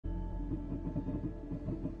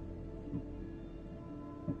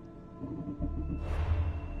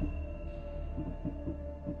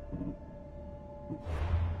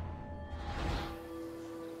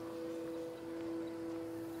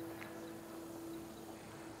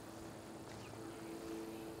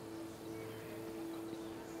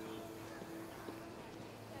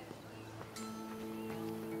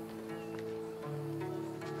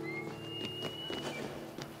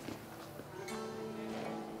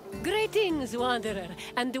Greetings, wanderer,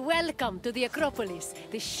 and welcome to the Acropolis,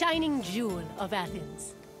 the shining jewel of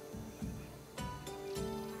Athens.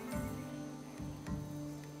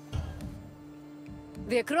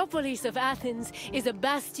 The Acropolis of Athens is a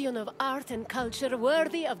bastion of art and culture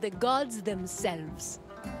worthy of the gods themselves.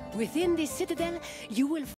 Within this citadel, you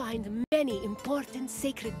will find many important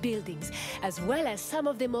sacred buildings, as well as some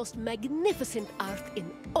of the most magnificent art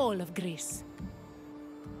in all of Greece.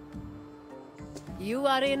 You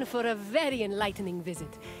are in for a very enlightening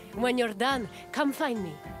visit. When you're done, come find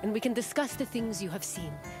me, and we can discuss the things you have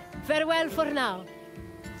seen. Farewell for now.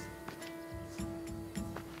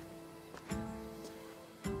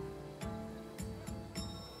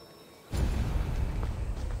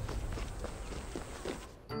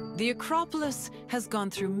 The Acropolis has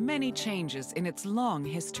gone through many changes in its long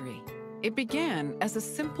history. It began as a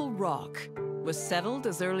simple rock, was settled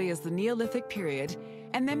as early as the Neolithic period,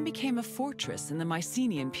 and then became a fortress in the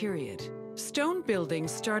Mycenaean period. Stone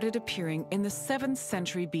buildings started appearing in the 7th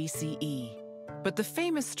century BCE. But the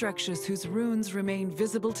famous structures whose ruins remain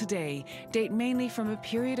visible today date mainly from a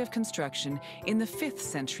period of construction in the 5th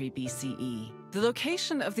century BCE. The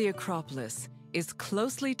location of the Acropolis is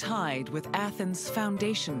closely tied with Athens'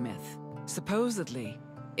 foundation myth. Supposedly,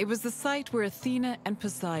 it was the site where Athena and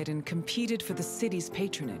Poseidon competed for the city's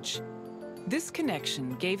patronage. This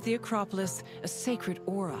connection gave the Acropolis a sacred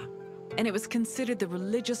aura, and it was considered the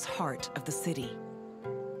religious heart of the city.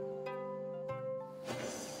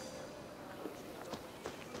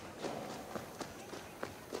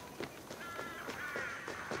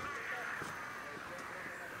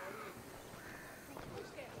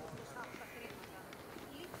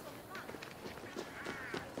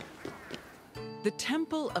 The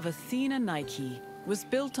Temple of Athena Nike was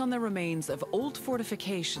built on the remains of old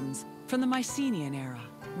fortifications from the Mycenaean era.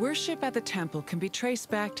 Worship at the temple can be traced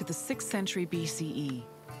back to the 6th century BCE,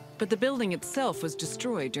 but the building itself was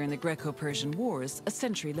destroyed during the Greco-Persian Wars a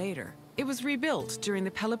century later. It was rebuilt during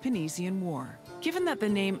the Peloponnesian War. Given that the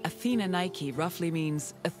name Athena Nike roughly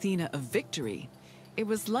means Athena of victory, it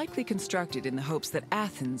was likely constructed in the hopes that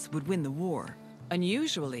Athens would win the war.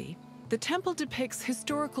 Unusually, the temple depicts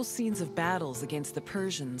historical scenes of battles against the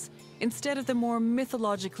Persians instead of the more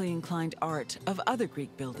mythologically inclined art of other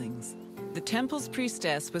Greek buildings. The temple's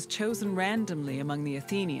priestess was chosen randomly among the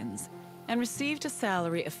Athenians and received a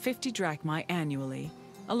salary of 50 drachmae annually,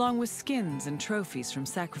 along with skins and trophies from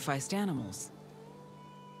sacrificed animals.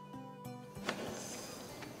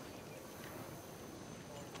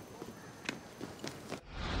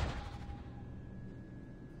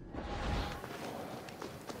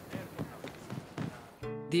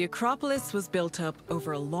 The Acropolis was built up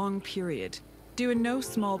over a long period, due in no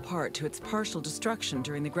small part to its partial destruction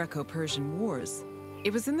during the Greco-Persian Wars.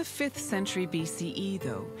 It was in the 5th century BCE,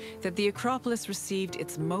 though, that the Acropolis received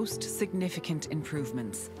its most significant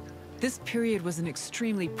improvements. This period was an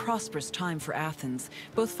extremely prosperous time for Athens,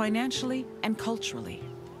 both financially and culturally.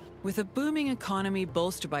 With a booming economy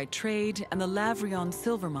bolstered by trade and the Lavrion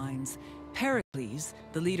silver mines, Pericles,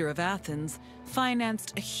 the leader of Athens,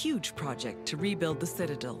 financed a huge project to rebuild the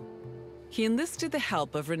citadel. He enlisted the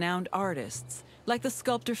help of renowned artists, like the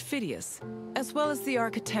sculptor Phidias, as well as the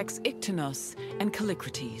architects Iktinos and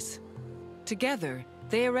Callicrates. Together,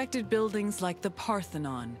 they erected buildings like the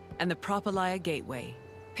Parthenon and the Propylaea Gateway.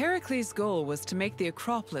 Pericles' goal was to make the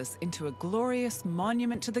Acropolis into a glorious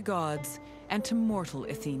monument to the gods and to mortal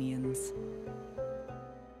Athenians.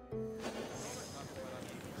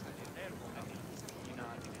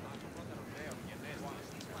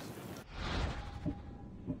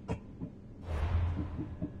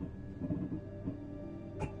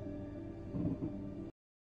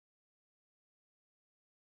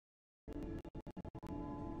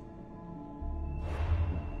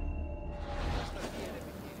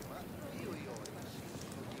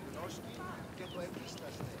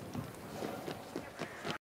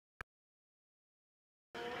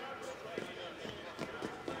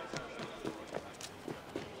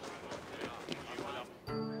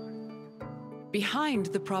 Behind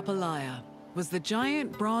the Propylaea was the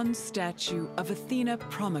giant bronze statue of Athena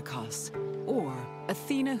Promachos, or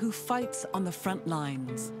Athena who fights on the front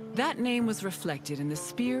lines. That name was reflected in the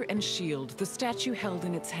spear and shield the statue held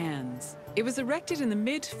in its hands. It was erected in the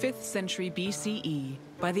mid-5th century BCE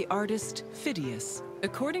by the artist Phidias.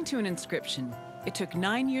 According to an inscription, it took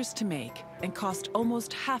 9 years to make and cost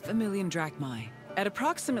almost 500,000 drachmae. At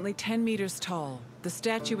approximately 10 meters tall, the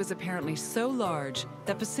statue was apparently so large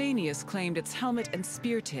that Pausanias claimed its helmet and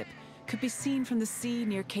spear tip could be seen from the sea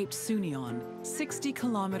near Cape Sunion, 60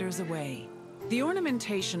 kilometers away. The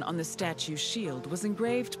ornamentation on the statue's shield was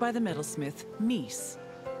engraved by the metalsmith Mies.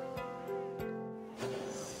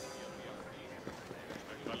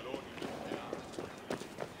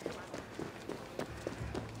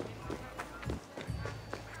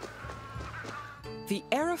 The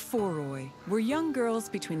Erechtheion were young girls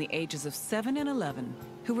between the ages of 7 and 11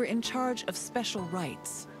 who were in charge of special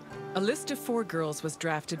rites. A list of 4 girls was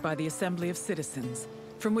drafted by the Assembly of Citizens,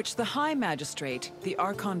 from which the High Magistrate, the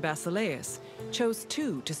Archon Basileus, chose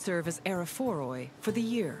 2 to serve as Erechtheion for the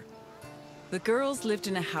year. The girls lived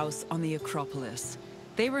in a house on the Acropolis.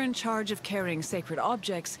 They were in charge of carrying sacred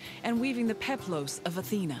objects and weaving the peplos of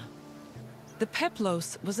Athena. The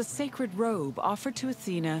peplos was a sacred robe offered to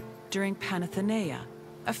Athena during Panathenea,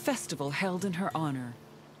 a festival held in her honor.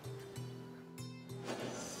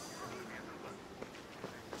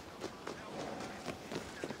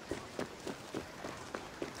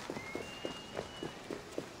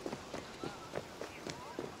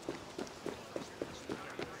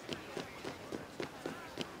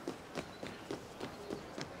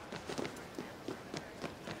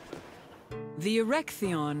 The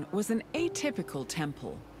Erechtheion was an atypical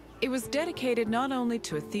temple. It was dedicated not only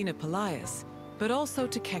to Athena Pelias, but also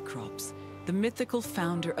to Cecrops, the mythical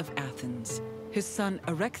founder of Athens, his son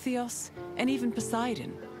Erechtheios, and even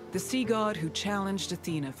Poseidon, the sea god who challenged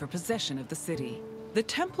Athena for possession of the city. The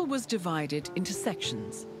temple was divided into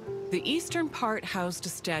sections. The eastern part housed a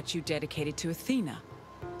statue dedicated to Athena,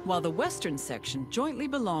 while the western section jointly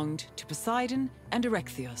belonged to Poseidon and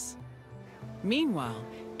Erechtheios. Meanwhile,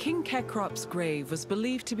 King Cecrops' grave was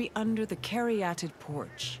believed to be under the caryatid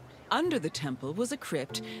porch. Under the temple was a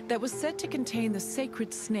crypt that was said to contain the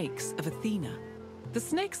sacred snakes of Athena. The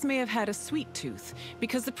snakes may have had a sweet tooth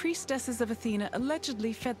because the priestesses of Athena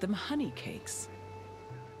allegedly fed them honey cakes.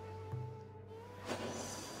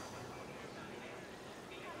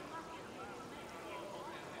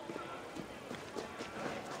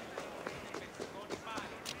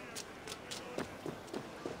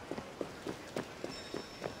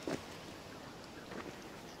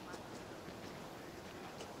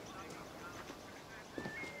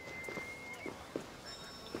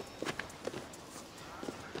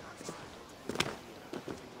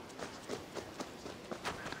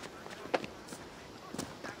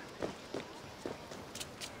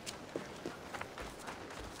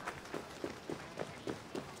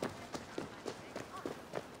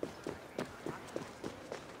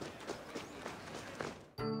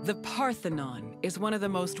 The Parthenon is one of the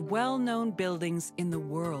most well-known buildings in the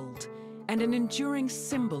world and an enduring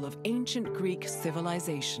symbol of ancient Greek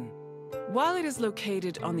civilization. While it is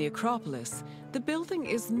located on the Acropolis, the building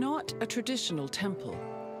is not a traditional temple.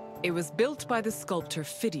 It was built by the sculptor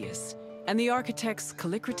Phidias and the architects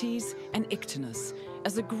Callicrates and Ictinus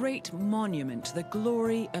as a great monument to the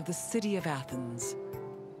glory of the city of Athens.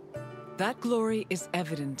 That glory is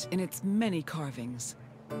evident in its many carvings.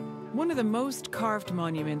 One of the most carved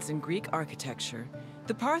monuments in Greek architecture,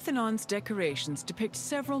 the Parthenons Decorations depict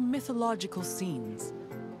several mythological scenes.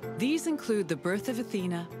 These include the birth of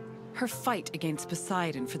Athena, her fight against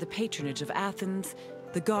Poseidon for the patronage of Athens,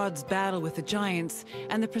 the gods' battle with the giants,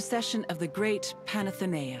 and the procession of the great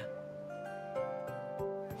Panathenea.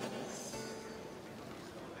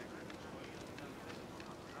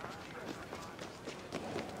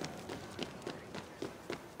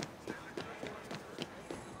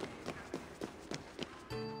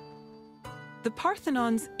 The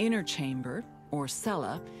Parthenon's inner chamber, or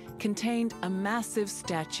cella, contained a massive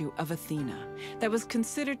statue of Athena that was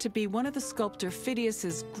considered to be one of the sculptor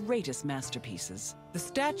Phidias's greatest masterpieces. The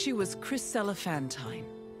statue was chryselephantine,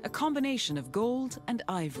 a combination of gold and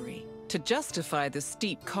ivory. To justify the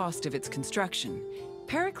steep cost of its construction,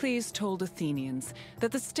 Pericles told Athenians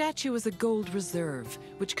that the statue was a gold reserve,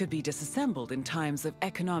 which could be disassembled in times of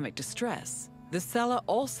economic distress. The cella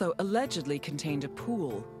also allegedly contained a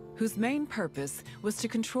pool, whose main purpose was to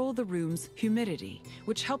control the room's humidity,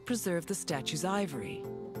 which helped preserve the statue's ivory.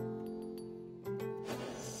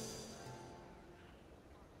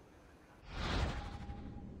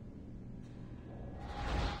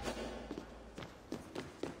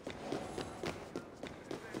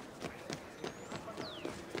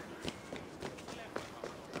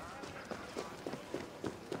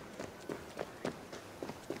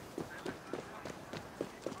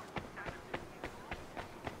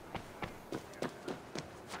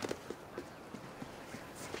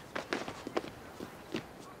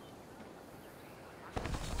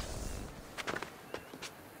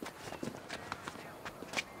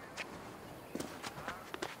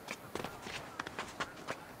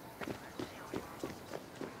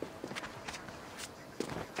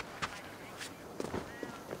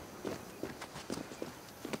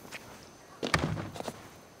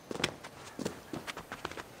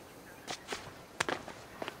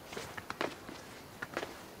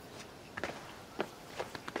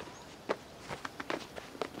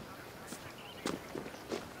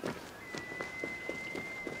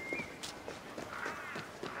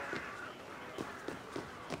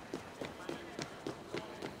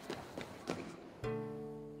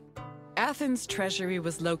 Athens' treasury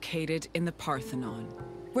was located in the Parthenon,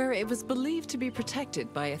 where it was believed to be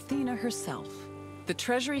protected by Athena herself. The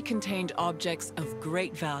treasury contained objects of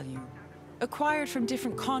great value, acquired from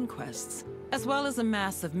different conquests, as well as a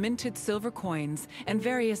mass of minted silver coins and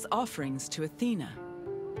various offerings to Athena.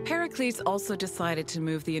 Pericles also decided to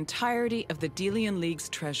move the entirety of the Delian League's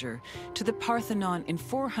treasure to the Parthenon in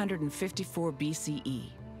 454 BCE.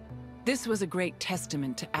 This was a great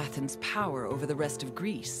testament to Athens' power over the rest of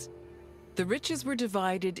Greece. The riches were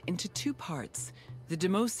divided into two parts: the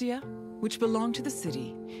Demosia, which belonged to the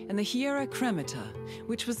city, and the Hiera Cremata,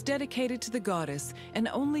 which was dedicated to the goddess and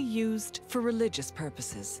only used for religious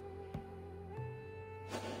purposes.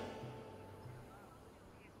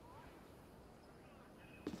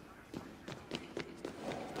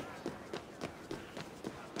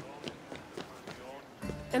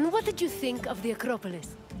 And what did you think of the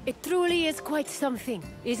Acropolis? It truly is quite something,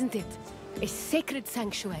 isn't it? A sacred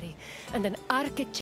sanctuary and an architecture